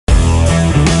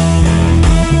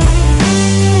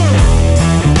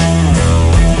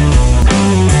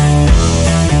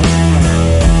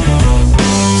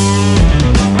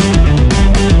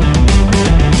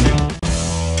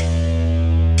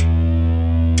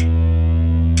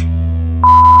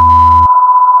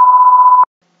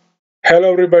Hello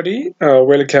everybody,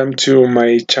 welcome to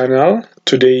my channel.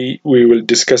 Today we will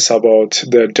discuss about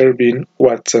the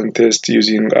Durbin-Watson test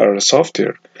using our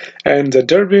software. And the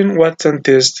Durbin-Watson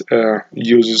test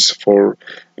uses for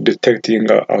detecting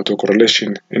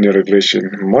autocorrelation in a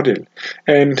regression model.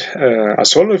 And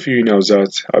as all of you know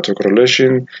that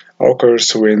autocorrelation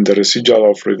occurs when the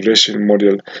residual of regression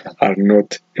model are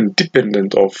not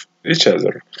independent of each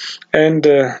other, and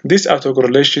this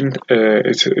autocorrelation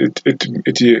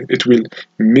it will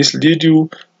mislead you,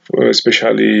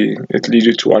 especially it leads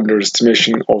you to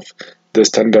underestimation of the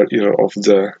standard error of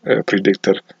the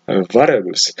predictor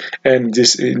variables, and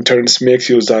this in turn makes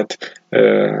you that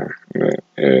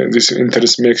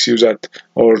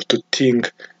or to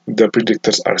think the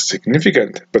predictors are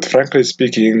significant, but frankly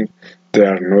speaking they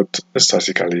are not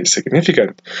statistically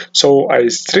significant. So I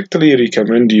strictly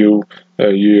recommend you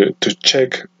to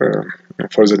check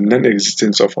for the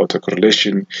non-existence of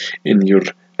autocorrelation in your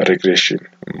regression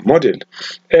model.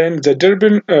 And the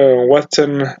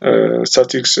Durbin-Watson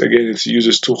statistics, again, it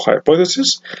uses two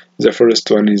hypotheses. The first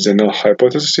one is the null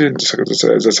hypothesis,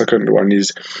 the second one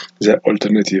is the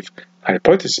alternative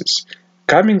hypothesis.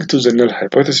 Coming to the null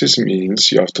hypothesis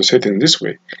means you have to say it in this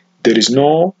way: there is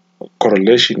no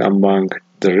correlation among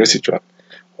the residual,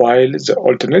 while the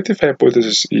alternative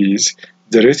hypothesis is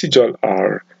the residual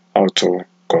are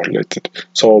autocorrelated.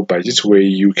 So by this way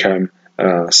you can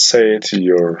set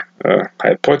your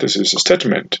hypothesis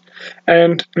statement.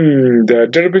 And the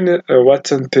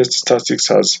Durbin-Watson test statistics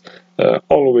has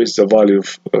always the value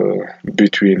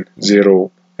between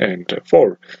 0 and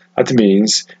 4. That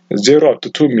means 0 up to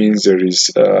 2 means there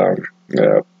is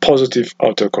positive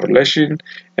autocorrelation,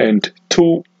 and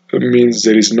 2 means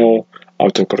there is no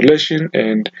autocorrelation,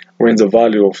 and when the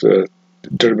value of the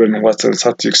Durbin-Watson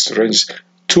statistics ranges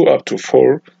 2 up to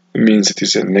 4 means it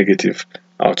is a negative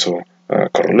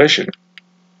autocorrelation.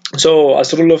 So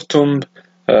as a rule of thumb,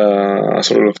 we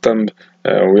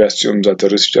assume that the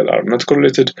residual are not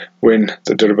correlated when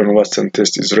the Durbin-Watson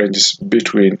test is ranges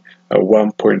between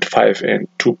 1.5 and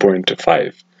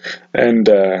 2.5. And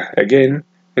again,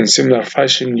 in similar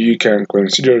fashion, you can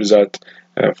consider that,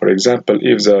 for example,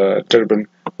 if the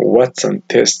Durbin-Watson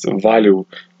test value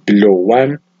below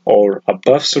 1 or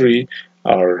above 3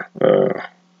 are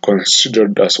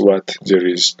considered as what there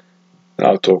is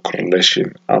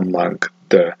autocorrelation among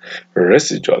the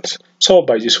residuals. So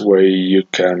by this way you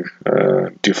can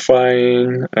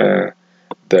define the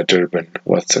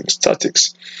Durbin-Watson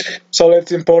statistics. So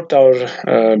let's import our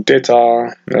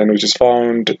data, and which is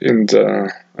found in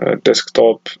the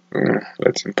desktop.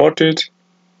 Let's import it.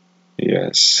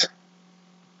 Yes,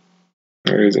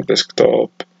 here is the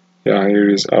desktop. Yeah, here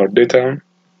is our data.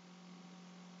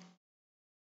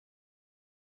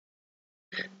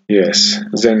 Yes,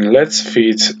 then let's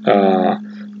fit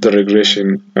the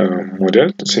regression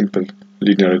model, the simple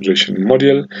linear regression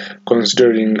model,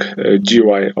 considering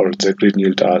GY or the green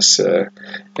yield as a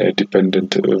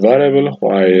dependent variable,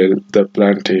 while the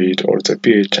plant age or the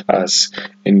pH as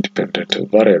independent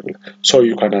variable. So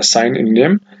you can assign a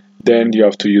name, then you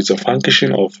have to use a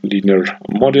function of linear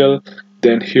model.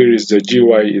 Then here is the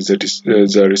GY is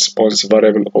the response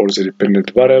variable or the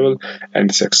dependent variable, and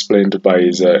it's explained by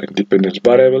the independent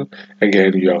variable.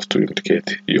 Again, you have to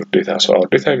indicate your data. So our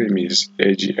data name is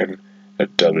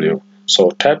Agnw.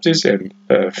 So type this and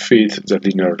feed the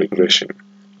linear regression.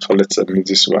 So let's admit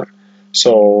this one.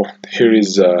 So here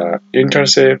is the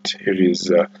intercept, here is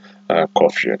the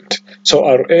coefficient. So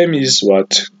our aim is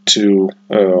what to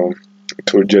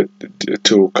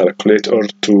calculate or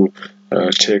to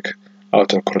check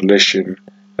autocorrelation,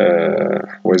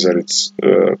 whether it's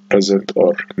present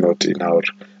or not in our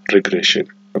regression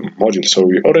model. So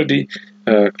we already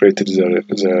created the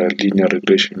linear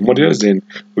regression model. Then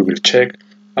we will check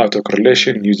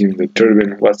autocorrelation using the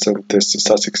Durbin-Watson test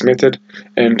statistics method,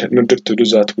 and in order to do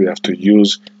that we have to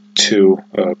use two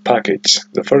packages.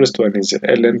 The first one is the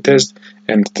lmtest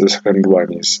and the second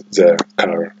one is the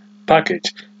car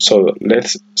package. So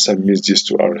let's submit this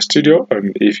to our studio,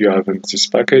 and if you haven't this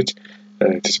package,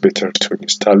 it is better to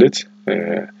install it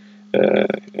in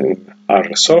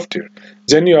our software.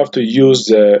 Then you have to use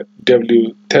the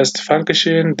dwtest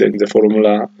function. Then the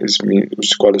formula is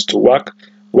which equals to WAC.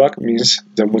 WAC means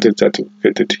the model that we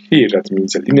created here. That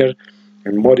means the linear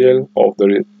model of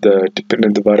the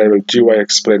dependent variable GY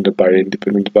explained by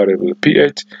independent variable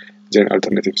pH. Then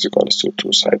alternative is equals to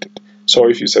two-sided. So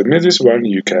if you submit this one,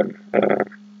 you can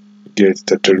get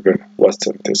the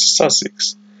Durbin-Watson test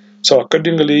statistics. So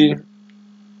accordingly,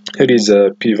 here is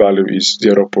a p-value is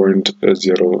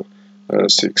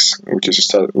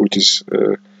 0.06, which is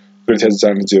greater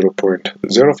than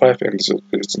 0.05, and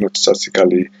it's not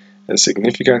statistically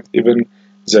significant. Even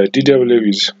the DW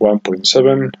is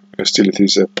 1.7, still it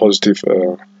is a positive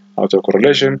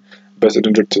autocorrelation, but in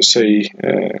order to say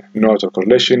no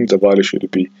autocorrelation, the value should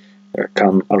be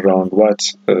come around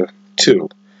what 2.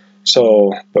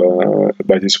 So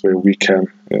by this way we can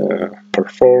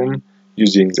perform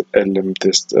using the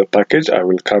lmtest package. I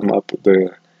will come up with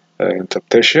the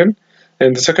interpretation.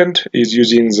 And the second is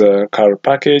using the car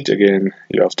package. Again,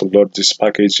 you have to load this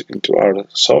package into our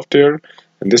software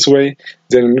in this way.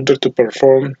 Then in order to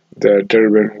perform the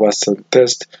Durbin-Watson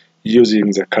test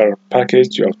using the car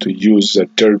package, you have to use the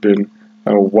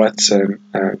Durbin-Watson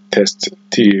test.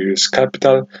 T is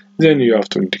capital. Then you have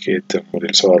to indicate the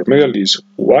model. So our model is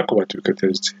WAC. What we can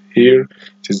test here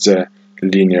is the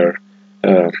linear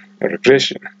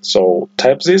regression. So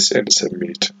type this and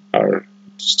submit our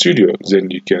studio. Then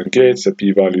you can get the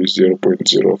p-value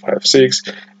 0.056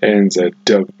 and the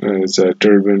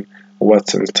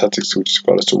Durbin-Watson statistics, which is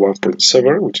equal to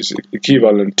 1.7, which is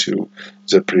equivalent to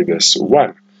the previous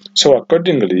one. So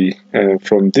accordingly,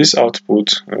 from this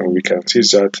output, we can see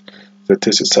that the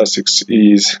test statistics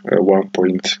is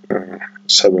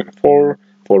 1.74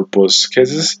 for both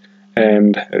cases,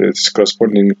 and its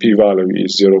corresponding p-value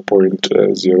is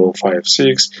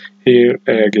 0.056. Here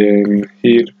again,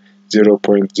 here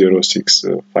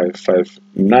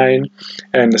 0.06559,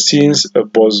 and since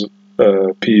both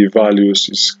p-values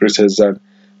is greater than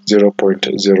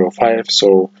 0.05,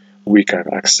 so we can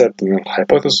accept the null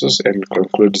hypothesis and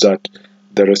conclude that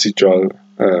the residual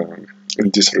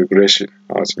in this regression,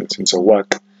 as means in the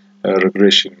WAC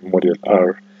regression model,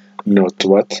 are not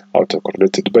what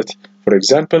autocorrelated. But for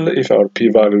example, if our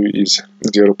p-value is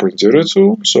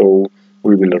 0.02, so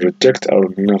we will reject our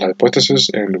null hypothesis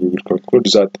and we will conclude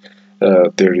that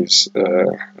there is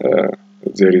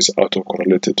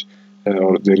autocorrelated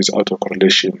or there is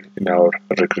autocorrelation in our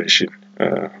regression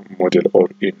model or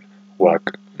in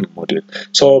WAC model.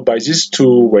 So by these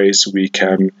two ways we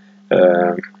can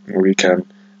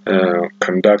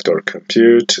conduct or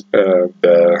compute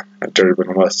the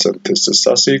Durbin-Watson test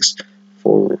statistics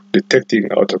for detecting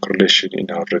autocorrelation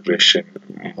in our regression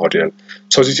model.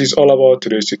 So this is all about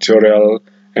today's tutorial,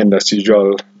 and as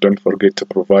usual, don't forget to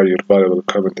provide your valuable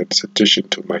comment and suggestion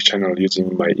to my channel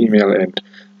using my email and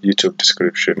YouTube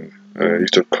description,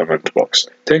 YouTube comment box.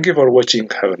 Thank you for watching.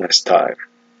 Have a nice time.